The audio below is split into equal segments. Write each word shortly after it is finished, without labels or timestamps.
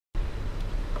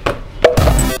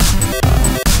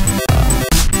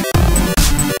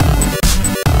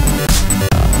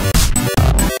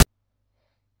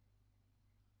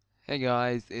Hey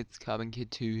guys, it's Carbon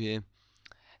Kid 2 here,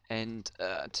 and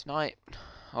tonight,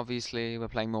 obviously, we're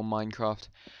playing more Minecraft.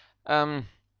 Um,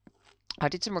 I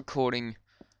did some recording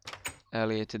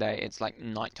earlier today. It's like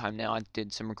nighttime now. I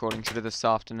did some recording sort of this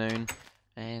afternoon,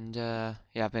 and yeah,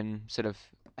 I've been sort of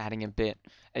adding a bit.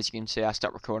 As you can see, I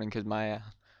stopped recording because my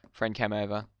friend came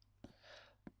over,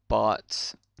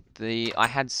 but I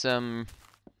had some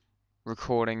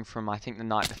recording from I think the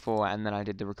night before, and then I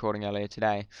did the recording earlier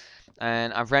today,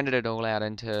 and I've rendered it all out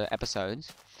into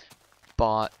episodes.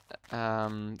 But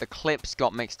the clips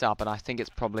got mixed up, and I think it's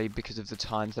probably because of the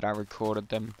times that I recorded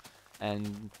them,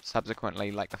 and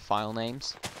subsequently like the file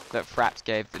names that Fraps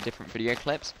gave the different video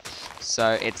clips.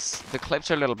 So the clips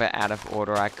are a little bit out of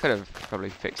order. I could have probably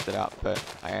fixed it up, but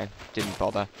I didn't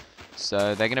bother.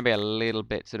 So they're going to be a little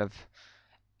bit sort of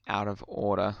out of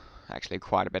order, actually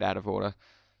quite a bit out of order.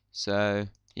 So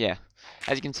yeah,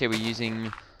 as you can see, we're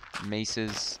using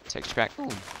Misa's texture pack. Oh,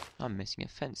 I'm missing a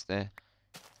fence there.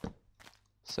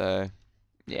 So,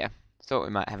 yeah, thought we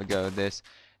might have a go at this.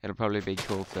 It'll probably be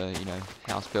cool for,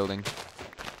 house building.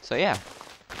 So, yeah,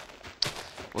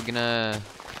 we're gonna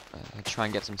try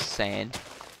and get some sand,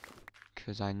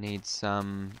 because I need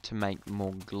some to make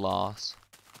more glass.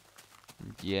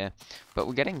 Yeah, but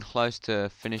we're getting close to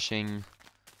finishing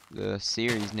the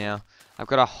series now. I've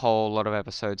got a whole lot of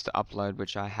episodes to upload,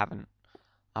 which I haven't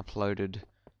uploaded,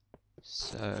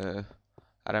 so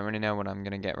I don't really know when I'm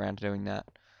gonna get around to doing that.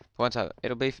 But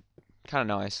it'll be kind of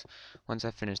nice once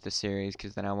I finish the series,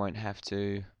 because then I won't have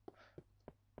to,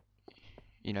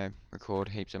 record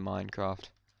heaps of Minecraft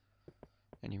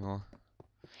anymore.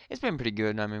 It's been pretty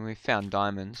good. I mean, we've found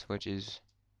diamonds, which is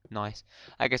nice.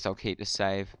 I guess I'll keep the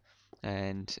save,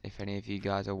 and if any of you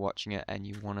guys are watching it and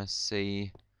you want to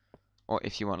see, or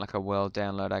if you want like a world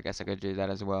download, I guess I could do that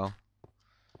as well.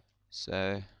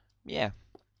 So, yeah.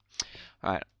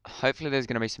 Alright, hopefully there's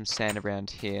going to be some sand around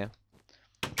here.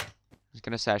 I was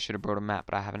going to say I should have brought a map,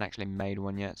 but I haven't actually made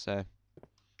one yet, so it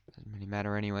doesn't really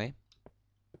matter anyway.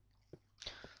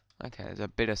 Okay, there's a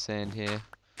bit of sand here.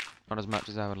 Not as much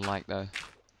as I would like, though.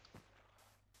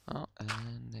 Oh,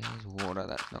 and there's water.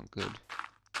 That's not good.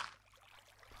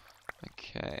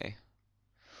 Okay.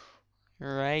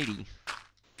 Righty.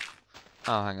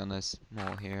 Oh, hang on. There's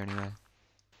more here anyway.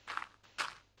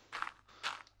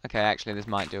 Okay, actually, this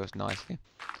might do us nicely.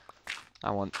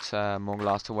 I want more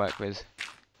glass to work with.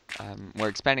 We're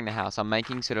expanding the house. I'm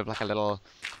making sort of like a little,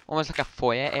 almost like a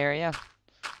foyer area.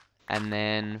 And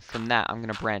then from that, I'm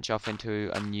going to branch off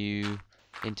into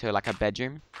into like a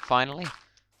bedroom, finally.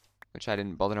 Which I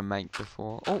didn't bother to make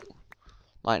before. Oh,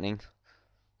 lightning.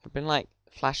 There've been like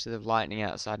flashes of lightning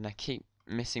outside and I keep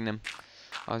missing them.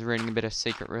 I was reading a bit of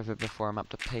Secret River before. I'm up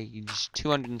to page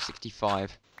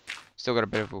 265. Still got a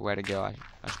bit of a way to go. I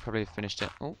should probably have finished it.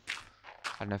 Oh,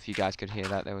 I don't know if you guys could hear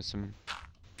that. There was some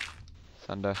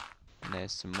thunder. And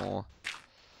there's some more.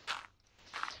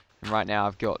 And right now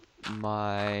I've got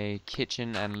my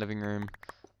kitchen and living room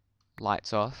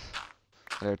lights off.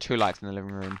 There are two lights in the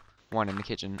living room, one in the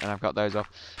kitchen, and I've got those off.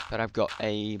 But I've got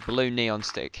a blue neon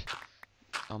stick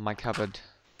on my cupboard,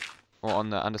 or on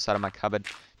the underside of my cupboard,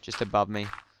 just above me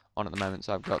on at the moment.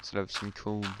 So I've got sort of some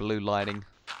cool blue lighting,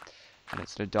 and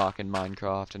it's sort of dark in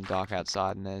Minecraft and dark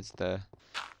outside, and there's the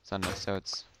sun, so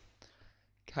it's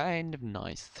kind of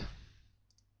nice.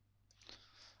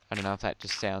 I don't know if that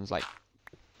just sounds like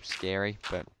scary,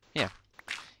 but yeah,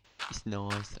 it's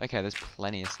nice. Okay, there's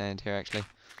plenty of sand here actually.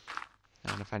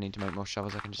 And if I need to make more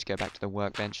shovels, I can just go back to the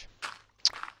workbench.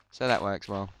 So that works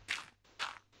well.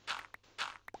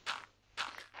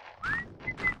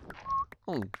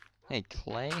 Oh, hey,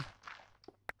 clay.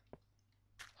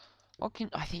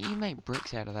 I think you make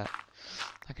bricks out of that.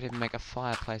 I could even make a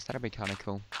fireplace. That'd be kind of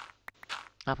cool.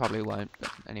 I probably won't,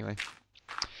 but anyway.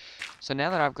 So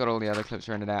now that I've got all the other clips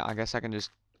rendered out, I guess I can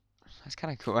just... That's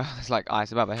kind of cool. There's like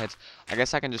ice above our heads. I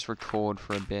guess I can just record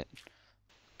for a bit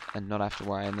and not have to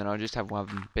worry. And then I'll just have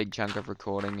one big chunk of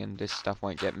recording, and this stuff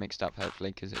won't get mixed up,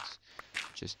 hopefully, because it's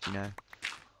just,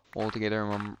 all together in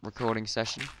one recording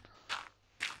session.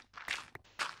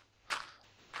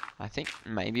 I think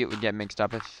maybe it would get mixed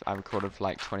up if I recorded for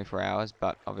like 24 hours,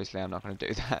 but obviously I'm not going to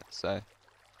do that, so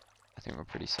I think we're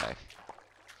pretty safe.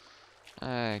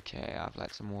 Okay, I've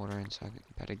let some water in, so I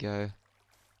better go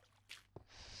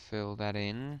fill that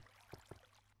in.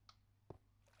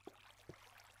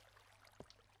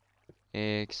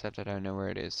 Except I don't know where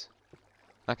it is.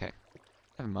 Okay,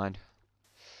 never mind.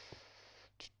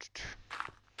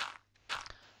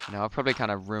 Now I've probably kind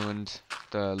of ruined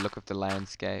the look of the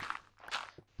landscape,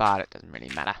 but it doesn't really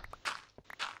matter.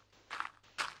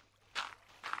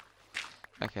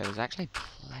 Okay, there's actually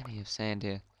plenty of sand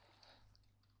here.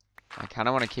 I kind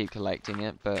of want to keep collecting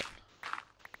it, but...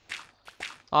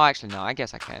 Oh, actually, no, I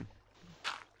guess I can.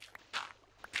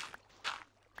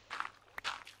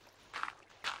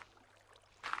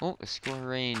 Oh, the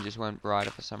screen just went brighter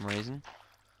for some reason.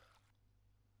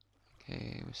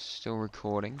 Okay, we're still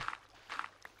recording.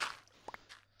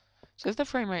 Says the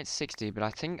frame rate's 60, but I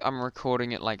think I'm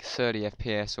recording at like 30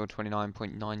 FPS or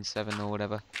 29.97 or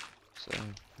whatever. So,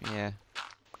 yeah.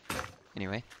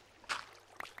 Anyway.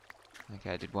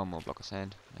 Okay, I did one more block of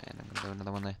sand, and I'm gonna do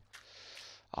another one there.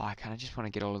 Oh, I kinda just want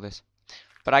to get all of this.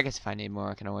 But I guess if I need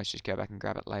more, I can always just go back and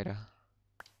grab it later.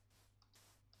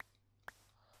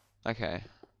 Okay.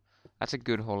 That's a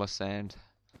good haul of sand.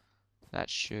 That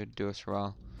should do us for a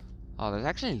while. Oh, there's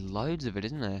actually loads of it,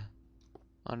 isn't there?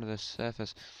 Under the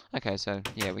surface. Okay, so,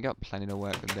 yeah, we got plenty to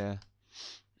work with there.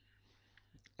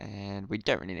 And we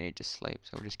don't really need to sleep,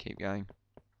 so we'll just keep going.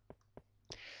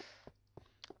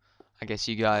 I guess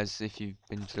you guys, if you've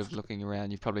been sort of looking around,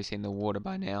 you've probably seen the water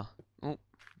by now. Oh,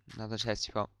 another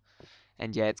testy pop.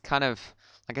 And yeah, it's kind of,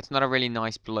 like, it's not a really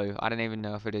nice blue. I don't even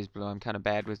know if it is blue. I'm kind of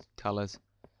bad with colours.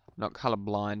 I'm not colour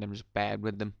blind, I'm just bad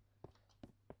with them.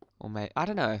 Or maybe, I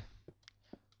don't know.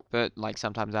 But, like,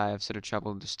 sometimes I have sort of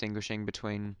trouble distinguishing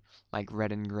between, like,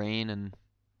 red and green, and,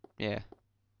 yeah.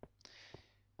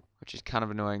 Which is kind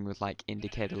of annoying with, like,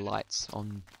 indicator lights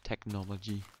on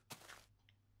technology.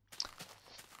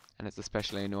 And it's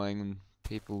especially annoying when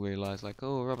people realise, like,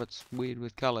 oh, Robert's weird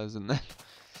with colours, and then,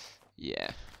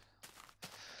 yeah.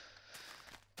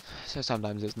 So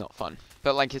sometimes it's not fun.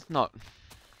 But, like, it's not,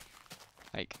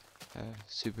 like, a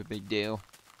super big deal.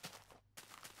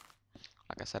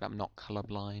 Like I said, I'm not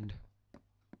colourblind.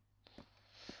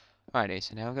 Alrighty,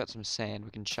 so now we've got some sand.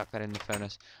 We can chuck that in the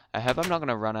furnace. I hope I'm not going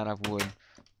to run out of wood.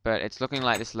 But it's looking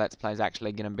like this Let's Play is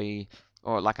actually going to be...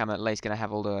 Or like I'm at least going to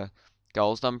have all the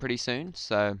goals done pretty soon.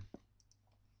 So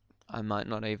I might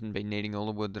not even be needing all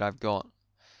the wood that I've got.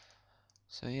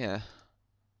 So yeah.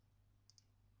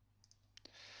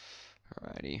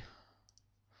 Alrighty.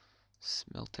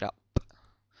 Smelt it up.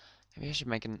 Maybe I should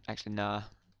make an... Actually, nah.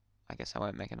 I guess I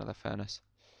won't make another furnace.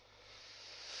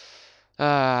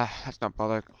 Let's not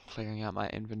bother clearing out my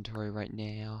inventory right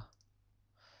now.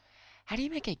 How do you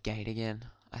make a gate again?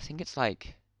 I think it's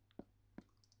like...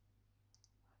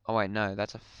 Oh wait, no,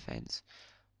 that's a fence.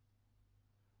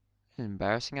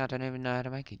 Embarrassing, I don't even know how to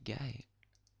make a gate.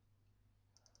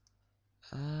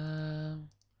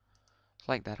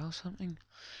 Like that or something?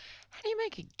 How do you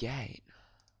make a gate?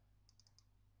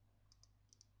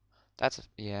 That's,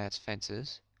 yeah, it's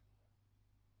fences.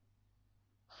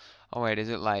 Oh wait, is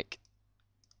it like...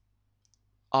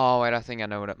 Oh wait, I think I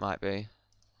know what it might be.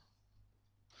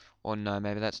 Or no,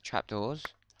 maybe that's trapdoors.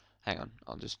 Hang on,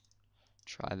 I'll just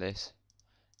try this.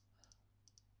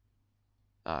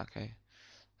 Oh, okay,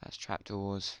 that's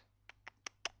trapdoors.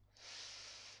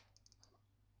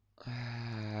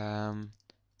 Hang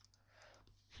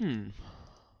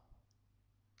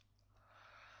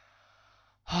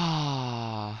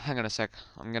on a sec.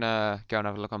 I'm gonna go and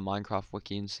have a look on Minecraft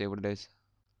Wiki and see what it is.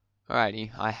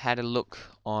 Alrighty, I had a look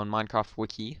on Minecraft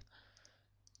Wiki,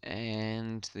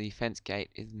 and the fence gate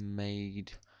is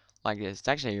made like this. It's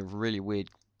actually a really weird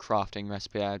crafting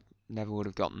recipe. I never would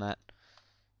have gotten that.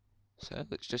 So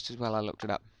it's just as well I looked it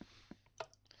up.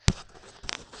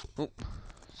 Oh,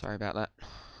 sorry about that.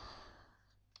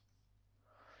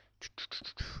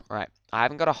 Right, I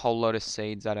haven't got a whole lot of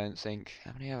seeds, I don't think.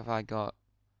 How many have I got?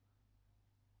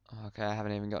 Okay, I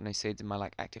haven't even got any seeds in my,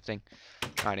 like, active thing.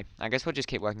 Alrighty, I guess we'll just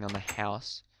keep working on the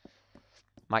house.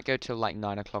 Might go till, like,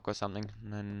 9 o'clock or something,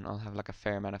 and then I'll have, like, a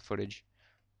fair amount of footage.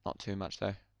 Not too much,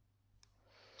 though.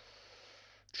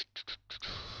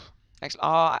 Actually,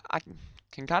 I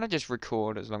can kind of just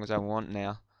record as long as I want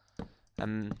now.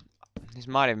 This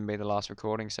might even be the last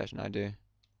recording session I do.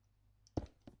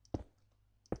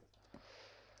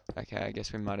 Okay, I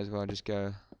guess we might as well just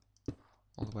go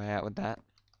all the way out with that.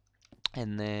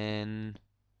 And then,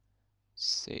 let's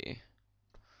see,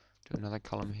 do another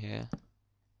column here.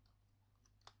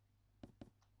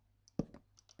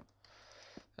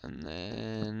 And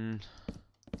then,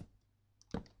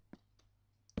 go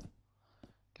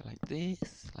like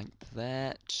this, like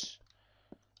that.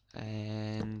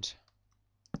 And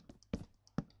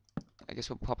I guess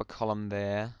we'll pop a column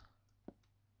there.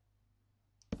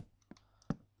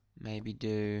 Maybe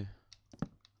do...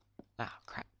 Ah,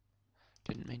 crap.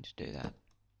 Didn't mean to do that.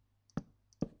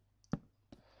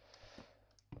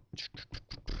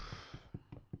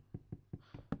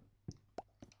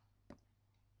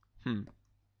 I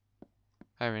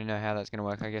don't really know how that's going to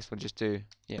work. I guess we'll just do...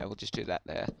 Yeah, we'll just do that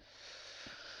there.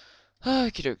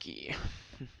 Okie dokie.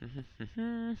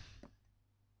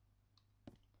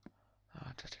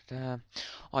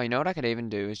 Oh, you know what I could even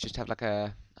do is just have like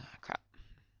a... crap.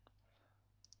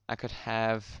 I could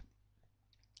have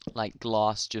like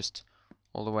glass just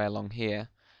all the way along here,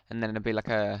 and then it'd be like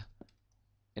a...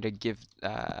 It'd give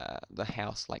the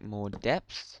house like more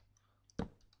depth,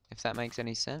 if that makes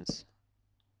any sense.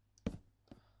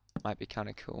 Might be kind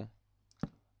of cool.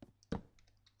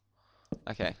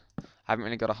 Okay, I haven't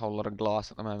really got a whole lot of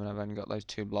glass at the moment. I've only got those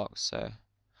 2 blocks, so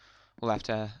we'll have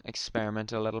to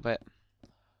experiment a little bit.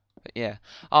 But yeah.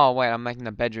 Oh wait, I'm making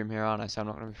a bedroom here, aren't I? So I'm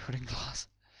not going to be putting glass.